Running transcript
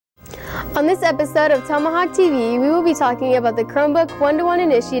On this episode of Tomahawk TV, we will be talking about the Chromebook one-to-one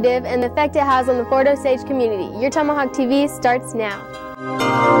initiative and the effect it has on the Fort Osage community. Your Tomahawk TV starts now.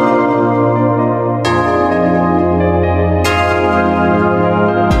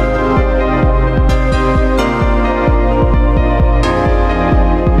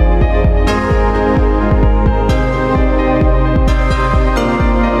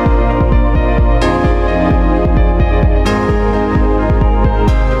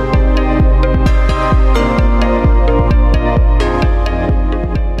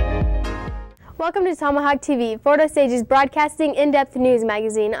 Welcome to Tomahawk TV, Fort Osage's broadcasting in-depth news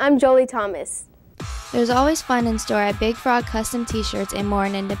magazine. I'm Jolie Thomas. There's always fun in store at Big Frog Custom T-shirts and more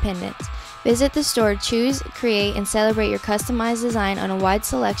in Independence. Visit the store, choose, create, and celebrate your customized design on a wide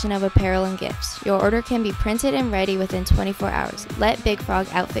selection of apparel and gifts. Your order can be printed and ready within 24 hours. Let Big Frog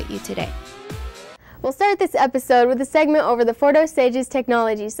outfit you today. We'll start this episode with a segment over the Fort Osage's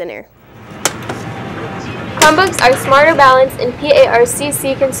Technology Center. Chromebooks are Smarter Balanced and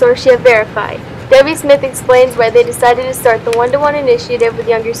PARCC Consortia verified. Debbie Smith explains why they decided to start the one-to-one initiative with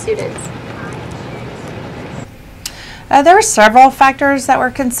younger students. There were several factors that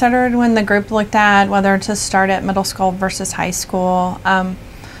were considered when the group looked at whether to start at middle school versus high school.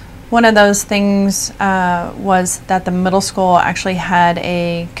 One of those things was that the middle school actually had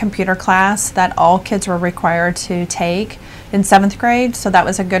a computer class that all kids were required to take in 7th grade, so that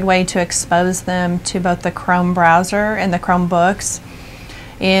was a good way to expose them to both the Chrome browser and the Chromebooks.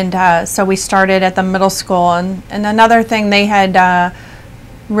 And so we started at the middle school, and another thing, they had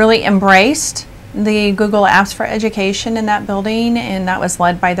really embraced the Google Apps for Education in that building, and that was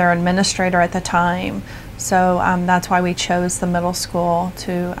led by their administrator at the time. So that's why we chose the middle school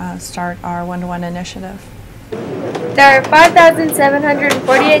to start our one-to-one initiative. There are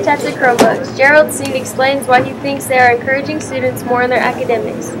 5,748 types of Chromebooks. Gerald Seed explains why he thinks they are encouraging students more in their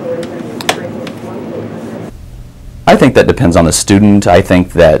academics. I think that depends on the student. I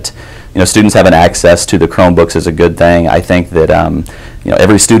think that students having access to the Chromebooks is a good thing. I think that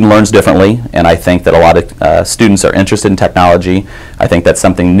every student learns differently, and I think that a lot of students are interested in technology. I think that's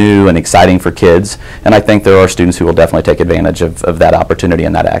something new and exciting for kids, and I think there are students who will definitely take advantage of that opportunity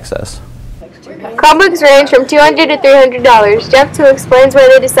and that access. Chromebooks range from $200 to $300. Jeff too explains why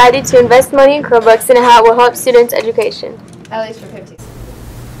they decided to invest money in Chromebooks and how it will help students' education. At least for 50.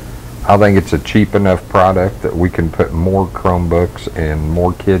 I think it's a cheap enough product that we can put more Chromebooks in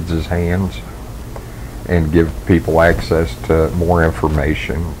more kids' hands and give people access to more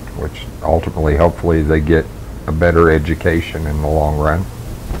information, which ultimately, hopefully, they get a better education in the long run.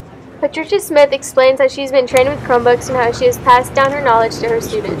 Patricia Smith explains how she's been trained with Chromebooks and how she has passed down her knowledge to her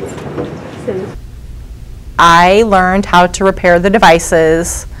students. I learned how to repair the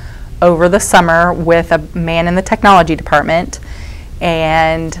devices over the summer with a man in the technology department,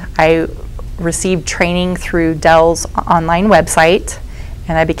 and I received training through Dell's online website,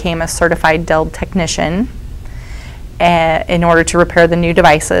 and I became a certified Dell technician in order to repair the new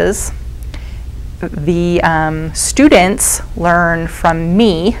devices. The students learn from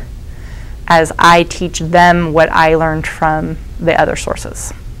me as I teach them what I learned from the other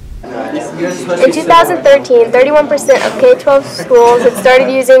sources. In 2013, 31% of K-12 schools had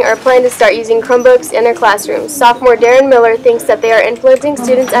started using or plan to start using Chromebooks in their classrooms. Sophomore Darren Miller thinks that they are influencing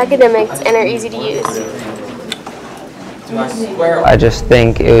students' academics and are easy to use. I just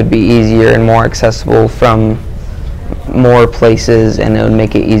think it would be easier and more accessible from more places, and it would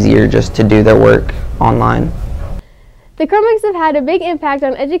make it easier just to do their work online. The Chromebooks have had a big impact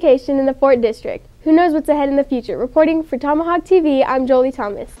on education in the Fort District. Who knows what's ahead in the future? Reporting for Tomahawk TV, I'm Jolie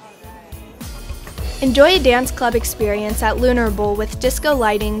Thomas. Enjoy a dance club experience at Lunar Bowl with disco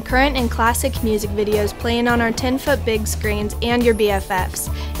lighting, current and classic music videos playing on our 10-foot big screens, and your BFFs.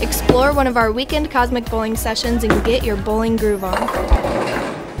 Explore one of our weekend cosmic bowling sessions and get your bowling groove on.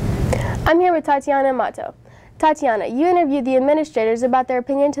 I'm here with Tatiana Mato. Tatiana, you interviewed the administrators about their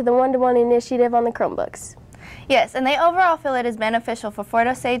opinion to the one-to-one initiative on the Chromebooks. Yes, and they overall feel it is beneficial for Fort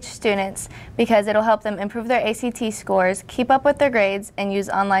Osage students because it will help them improve their ACT scores, keep up with their grades, and use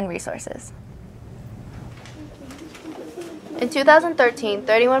online resources. In 2013,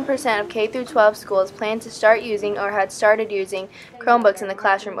 31% of K-12 schools planned to start using or had started using Chromebooks in the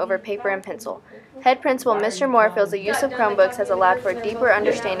classroom over paper and pencil. Head Principal Mr. Moore feels the use of Chromebooks has allowed for a deeper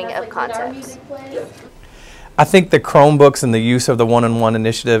understanding of concepts. I think the Chromebooks and the use of the one-on-one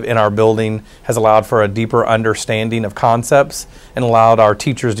initiative in our building has allowed for a deeper understanding of concepts and allowed our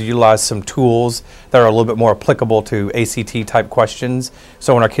teachers to utilize some tools that are a little bit more applicable to ACT type questions.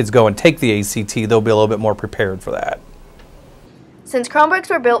 So when our kids go and take the ACT, they'll be a little bit more prepared for that. Since Chromebooks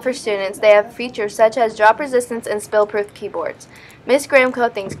were built for students, they have features such as drop resistance and spill-proof keyboards. Ms.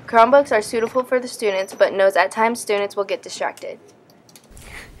 Gramco thinks Chromebooks are suitable for the students, but knows at times students will get distracted.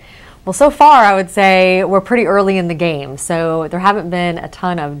 Well, so far I would say we're pretty early in the game, so there haven't been a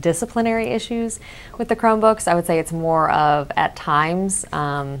ton of disciplinary issues with the Chromebooks. I would say it's more of, at times,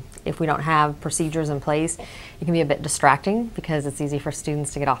 if we don't have procedures in place, it can be a bit distracting because it's easy for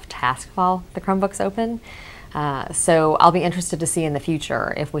students to get off task while the Chromebook's open. So I'll be interested to see in the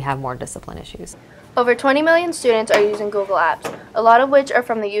future if we have more discipline issues. Over 20 million students are using Google Apps, a lot of which are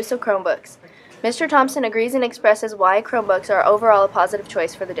from the use of Chromebooks. Mr. Thompson agrees and expresses why Chromebooks are overall a positive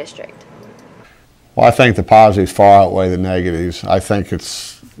choice for the district. Well, I think the positives far outweigh the negatives. I think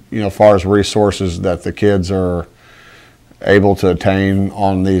it's, as far as resources that the kids are able to attain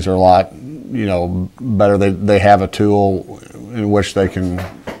on these are a lot, better. They have a tool in which they can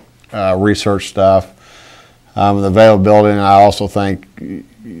research stuff. The availability, and I also think,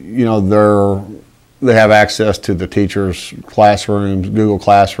 they have access to the teachers' classrooms, Google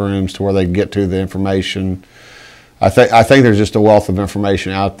Classrooms, to where they can get to the information. I think there's just a wealth of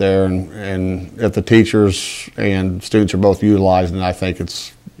information out there, and if the teachers and students are both utilizing it, I think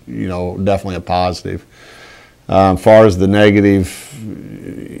it's definitely a positive. As far as the negative,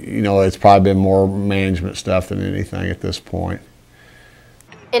 it's probably been more management stuff than anything at this point.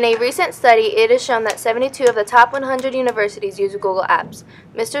 In a recent study, it has shown that 72 of the top 100 universities use Google Apps.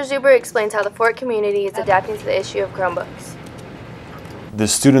 Mr. Zuber explains how the Fort community is adapting to the issue of Chromebooks. The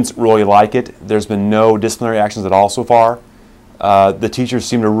students really like it. There's been no disciplinary actions at all so far. The teachers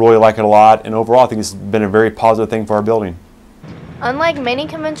seem to really like it a lot, and overall I think it's been a very positive thing for our building. Unlike many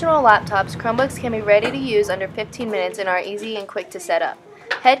conventional laptops, Chromebooks can be ready to use under 15 minutes and are easy and quick to set up.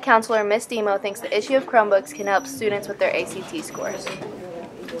 Head counselor Ms. Demo thinks the issue of Chromebooks can help students with their ACT scores.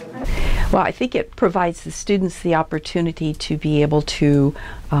 Well, I think it provides the students the opportunity to be able to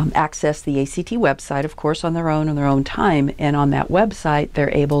access the ACT website, of course, on their own time. And on that website,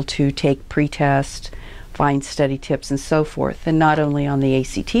 they're able to take pretest, find study tips, and so forth. And not only on the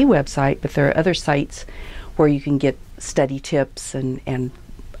ACT website, but there are other sites where you can get study tips and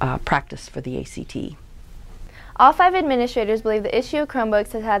practice for the ACT. All 5 administrators believe the issue of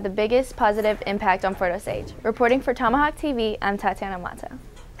Chromebooks has had the biggest positive impact on Fort Osage. Reporting for Tomahawk TV, I'm Tatiana Mata.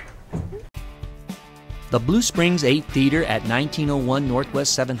 The Blue Springs 8 Theater at 1901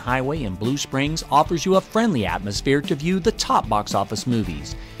 Northwest 7th Highway in Blue Springs offers you a friendly atmosphere to view the top box office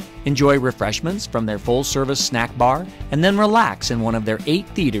movies. Enjoy refreshments from their full-service snack bar, and then relax in one of their 8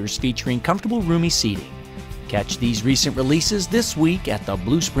 theaters featuring comfortable, roomy seating. Catch these recent releases this week at the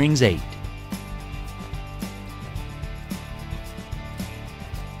Blue Springs 8.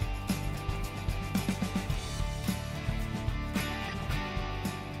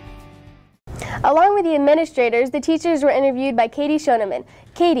 Along with the administrators, the teachers were interviewed by Katie Schoeneman.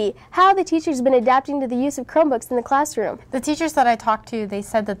 Katie, how have the teachers been adapting to the use of Chromebooks in the classroom? The teachers that I talked to, they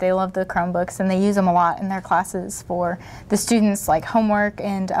said that they love the Chromebooks and they use them a lot in their classes for the students, like homework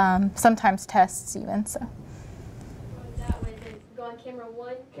and sometimes tests even. So. Go on camera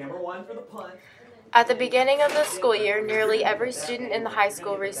 1. Camera 1 for the punt. At the beginning of the school year, nearly every student in the high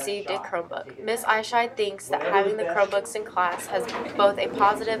school received a Chromebook. Ms. Eichscheid thinks that having the Chromebooks in class has both a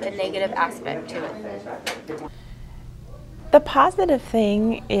positive and negative aspect to it. The positive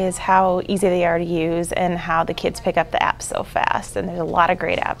thing is how easy they are to use and how the kids pick up the apps so fast, and there's a lot of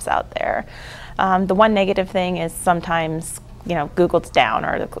great apps out there. The one negative thing is sometimes, Google's down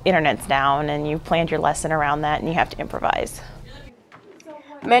or the internet's down and you planned your lesson around that and you have to improvise.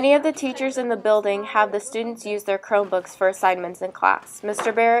 Many of the teachers in the building have the students use their Chromebooks for assignments in class.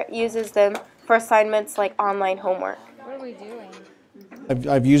 Mr. Barrett uses them for assignments like online homework. What are we doing?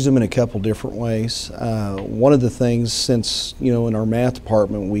 I've used them in a couple different ways. One of the things, since in our math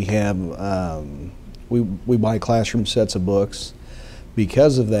department we have we buy classroom sets of books.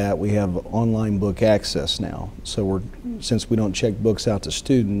 Because of that, we have online book access now. So since we don't check books out to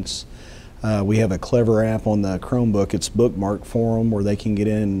students, we have a clever app on the Chromebook. It's bookmarked for them where they can get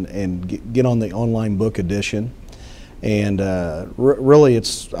in and get on the online book edition. And really,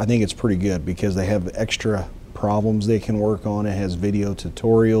 I think it's pretty good because they have extra problems they can work on. It has video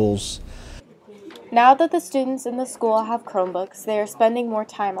tutorials. Now that the students in the school have Chromebooks, they are spending more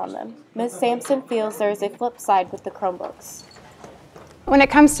time on them. Ms. Sampson feels there is a flip side with the Chromebooks. When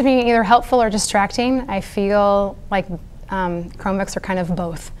it comes to being either helpful or distracting, I feel like Chromebooks are kind of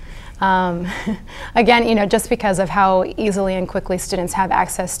both. Again, just because of how easily and quickly students have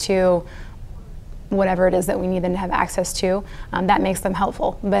access to whatever it is that we need them to have access to, that makes them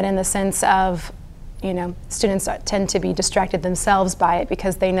helpful. But in the sense of students tend to be distracted themselves by it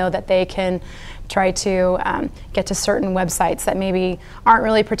because they know that they can try to get to certain websites that maybe aren't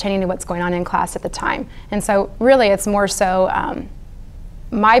really pertaining to what's going on in class at the time. And so really it's more so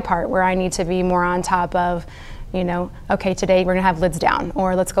my part where I need to be more on top of, okay, today we're gonna have lids down,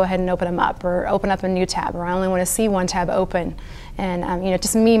 or let's go ahead and open them up, or open up a new tab, or I only wanna see one tab open. And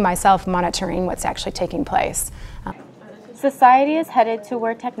just me, myself, monitoring what's actually taking place. Society is headed to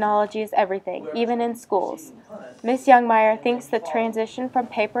where technology is everything, even in schools. Ms. Youngmeyer thinks the transition from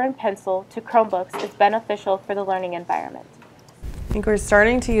paper and pencil to Chromebooks is beneficial for the learning environment. I think we're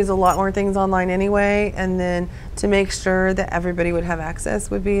starting to use a lot more things online anyway, and then to make sure that everybody would have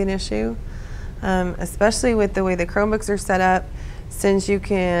access would be an issue, especially with the way the Chromebooks are set up, since you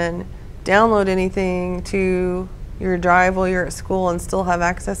can download anything to your drive while you're at school and still have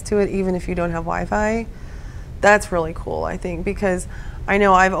access to it even if you don't have Wi-Fi. That's really cool, I think, because I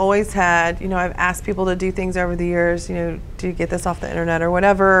know I've always had, I've asked people to do things over the years, do you get this off the internet or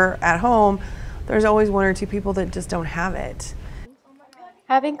whatever at home. There's always one or two people that just don't have it.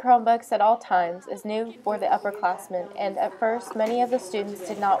 Having Chromebooks at all times is new for the upperclassmen, and at first many of the students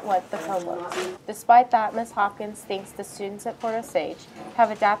did not want the Chromebooks. Despite that, Ms. Hawkins thinks the students at Fort Osage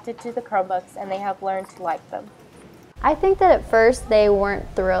have adapted to the Chromebooks and they have learned to like them. I think that at first they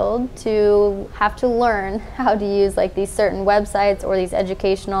weren't thrilled to have to learn how to use like these certain websites or these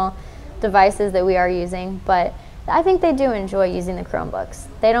educational devices that we are using, but I think they do enjoy using the Chromebooks.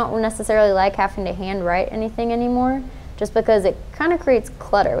 They don't necessarily like having to handwrite anything anymore, just because it kind of creates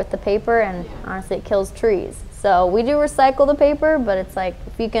clutter with the paper, and honestly it kills trees. So we do recycle the paper, but it's like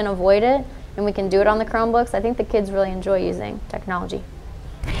if you can avoid it and we can do it on the Chromebooks, I think the kids really enjoy using technology.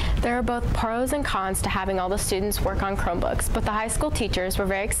 There are both pros and cons to having all the students work on Chromebooks, but the high school teachers were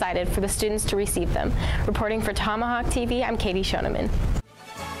very excited for the students to receive them. Reporting for Tomahawk TV, I'm Katie Schoeneman.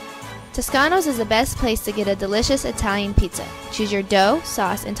 Toscano's is the best place to get a delicious Italian pizza. Choose your dough,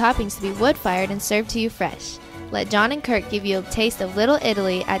 sauce, and toppings to be wood-fired and served to you fresh. Let John and Kirk give you a taste of Little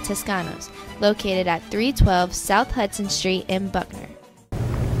Italy at Toscano's, located at 312 South Hudson Street in Buckner.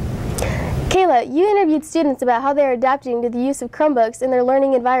 Kayla, you interviewed students about how they are adapting to the use of Chromebooks in their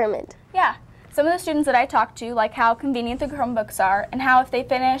learning environment. Yeah. Some of the students that I talked to like how convenient the Chromebooks are and how if they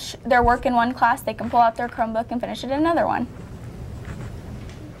finish their work in one class, they can pull out their Chromebook and finish it in another one.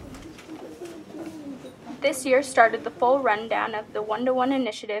 This year started the full rundown of the one-to-one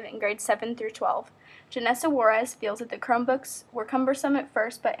initiative in grades 7 through 12. Janessa Juarez feels that the Chromebooks were cumbersome at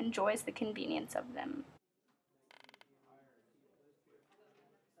first but enjoys the convenience of them.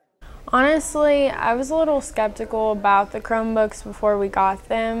 Honestly, I was a little skeptical about the Chromebooks before we got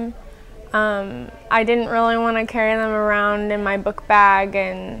them. I didn't really want to carry them around in my book bag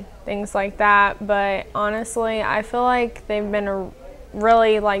and things like that, but honestly, I feel like they've been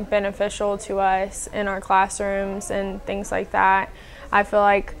really beneficial to us in our classrooms and things like that. I feel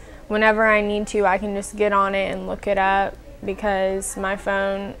like whenever I need to, I can just get on it and look it up, because my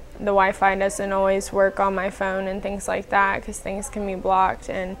phone, the Wi-Fi doesn't always work on my phone and things like that, because things can be blocked,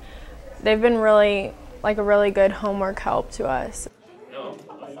 and they've been really a really good homework help to us.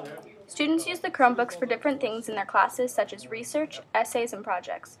 Students use the Chromebooks for different things in their classes, such as research, essays, and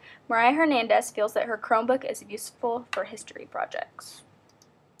projects. Mariah Hernandez feels that her Chromebook is useful for history projects.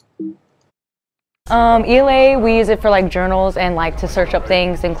 ELA, we use it for journals and to search up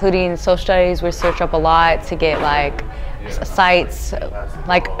things, including social studies. We search up a lot to get sites,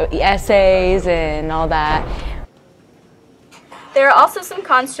 essays and all that. There are also some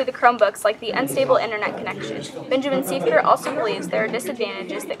cons to the Chromebooks, like the unstable internet connection. Benjamin Seeker also believes there are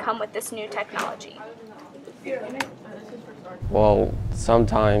disadvantages that come with this new technology. Well,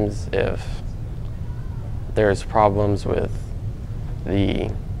 sometimes if there's problems with the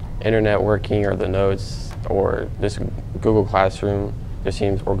internet working or the notes or this Google Classroom,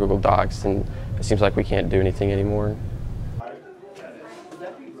 or Google Docs, and it seems like we can't do anything anymore.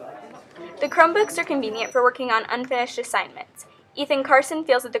 The Chromebooks are convenient for working on unfinished assignments. Ethan Carson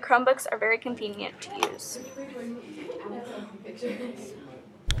feels that the Chromebooks are very convenient to use.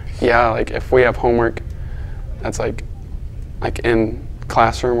 Yeah, if we have homework that's like in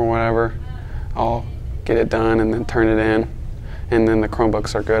classroom or whatever, I'll get it done and then turn it in. And then the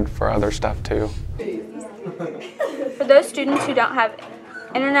Chromebooks are good for other stuff too. For those students who don't have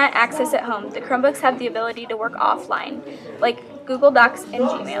internet access at home, the Chromebooks have the ability to work offline, like Google Docs and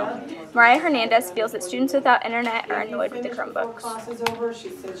Gmail. Mariah Hernandez feels that students without internet are annoyed with the Chromebooks. She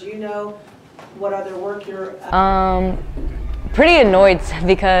says, what other work you're... Pretty annoyed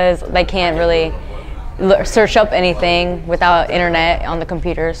because they can't really search up anything without internet on the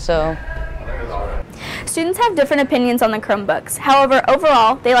computer, so... Students have different opinions on the Chromebooks. However,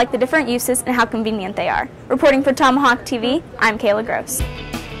 overall, they like the different uses and how convenient they are. Reporting for Tomahawk TV, I'm Kayla Gross.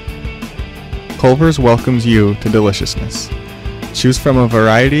 Culver's welcomes you to deliciousness. Choose from a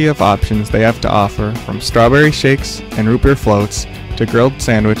variety of options they have to offer, from strawberry shakes and root beer floats to grilled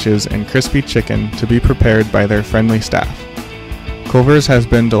sandwiches and crispy chicken to be prepared by their friendly staff. Culver's has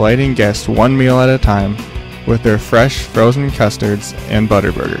been delighting guests one meal at a time with their fresh frozen custards and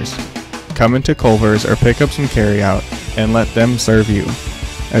butter burgers. Come into Culver's or pick up some carryout and let them serve you.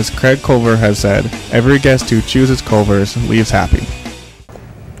 As Craig Culver has said, every guest who chooses Culver's leaves happy.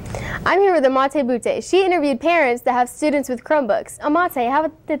 I'm here with Amate Bute. She interviewed parents that have students with Chromebooks. Amate,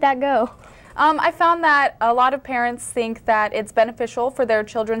 how did that go? I found that a lot of parents think that it's beneficial for their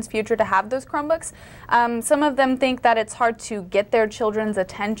children's future to have those Chromebooks. Some of them think that it's hard to get their children's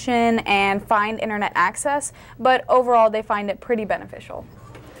attention and find internet access, but overall they find it pretty beneficial.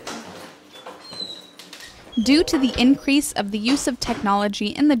 Due to the increase of the use of technology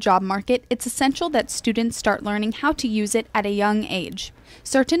in the job market, it's essential that students start learning how to use it at a young age.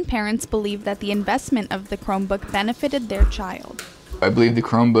 Certain parents believe that the investment of the Chromebook benefited their child. I believe the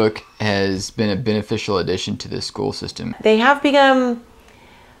Chromebook has been a beneficial addition to the school system. They have become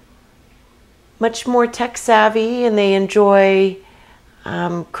much more tech savvy, and they enjoy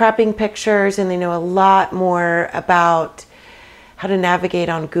cropping pictures, and they know a lot more about how to navigate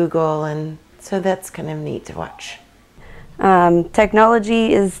on Google, and so that's kind of neat to watch.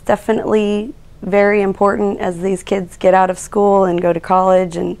 Technology is definitely very important as these kids get out of school and go to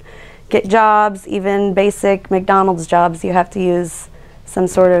college and get jobs. Even basic McDonald's jobs, you have to use some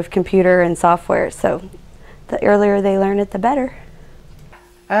sort of computer and software, so the earlier they learn it, the better.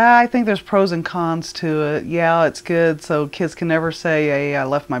 I think there's pros and cons to it. Yeah, it's good so kids can never say, hey, I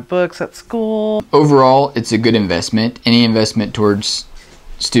left my books at school. Overall, it's a good investment. Any investment towards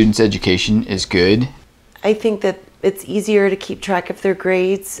students' education is good. I think that it's easier to keep track of their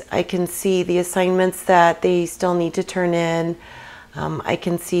grades. I can see the assignments that they still need to turn in. I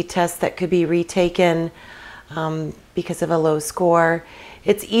can see tests that could be retaken because of a low score.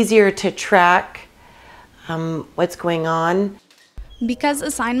 It's easier to track what's going on. Because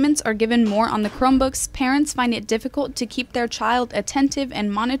assignments are given more on the Chromebooks, parents find it difficult to keep their child attentive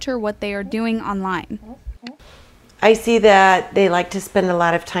and monitor what they are doing online. I see that they like to spend a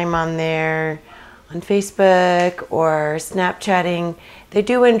lot of time on Facebook or Snapchatting. They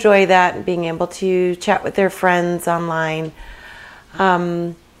do enjoy that, being able to chat with their friends online.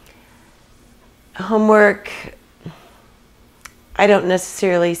 Homework, I don't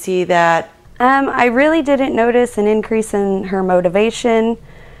necessarily see that. I really didn't notice an increase in her motivation.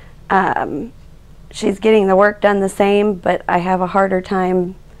 She's getting the work done the same, but I have a harder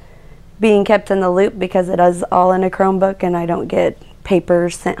time being kept in the loop because it is all in a Chromebook and I don't get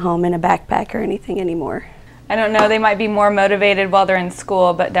papers sent home in a backpack or anything anymore. I don't know, they might be more motivated while they're in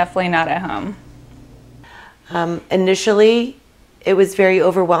school, but definitely not at home. Initially, it was very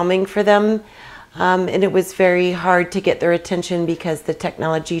overwhelming for them, and it was very hard to get their attention because the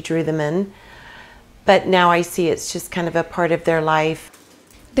technology drew them in. But now I see it's just kind of a part of their life.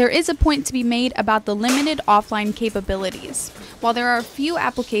 There is a point to be made about the limited offline capabilities. While there are a few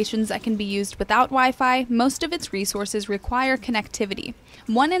applications that can be used without Wi-Fi, most of its resources require connectivity.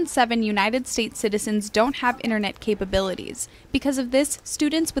 1 in 7 United States citizens don't have internet capabilities. Because of this,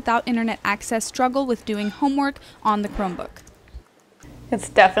 students without internet access struggle with doing homework on the Chromebook. It's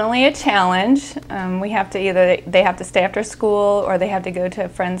definitely a challenge. They have to stay after school or they have to go to a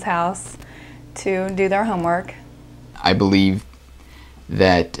friend's house to do their homework. I believe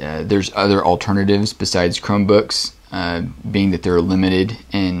that there's other alternatives besides Chromebooks, being that they're limited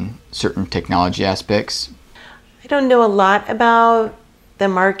in certain technology aspects. I don't know a lot about the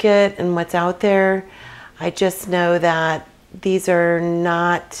market and what's out there. I just know that these are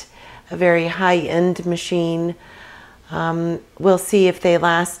not a very high-end machine. We'll see if they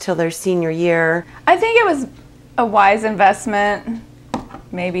last till their senior year. I think it was a wise investment,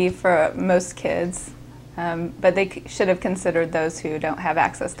 maybe for most kids. But they should have considered those who don't have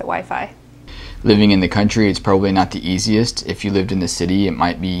access to Wi-Fi. Living in the country, it's probably not the easiest. If you lived in the city,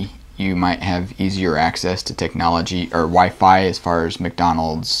 you might have easier access to technology or Wi-Fi as far as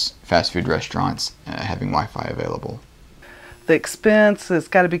McDonald's, fast food restaurants having Wi-Fi available. The expense has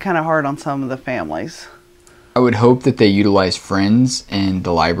got to be kind of hard on some of the families. I would hope that they utilize friends and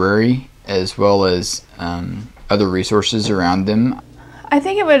the library as well as other resources around them. I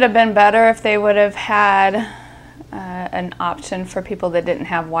think it would have been better if they would have had an option for people that didn't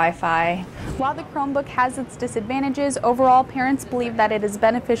have Wi-Fi. While the Chromebook has its disadvantages, overall parents believe that it is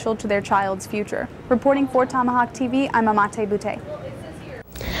beneficial to their child's future. Reporting for Tomahawk TV, I'm Amate Bute.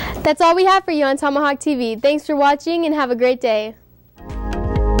 That's all we have for you on Tomahawk TV. Thanks for watching and have a great day.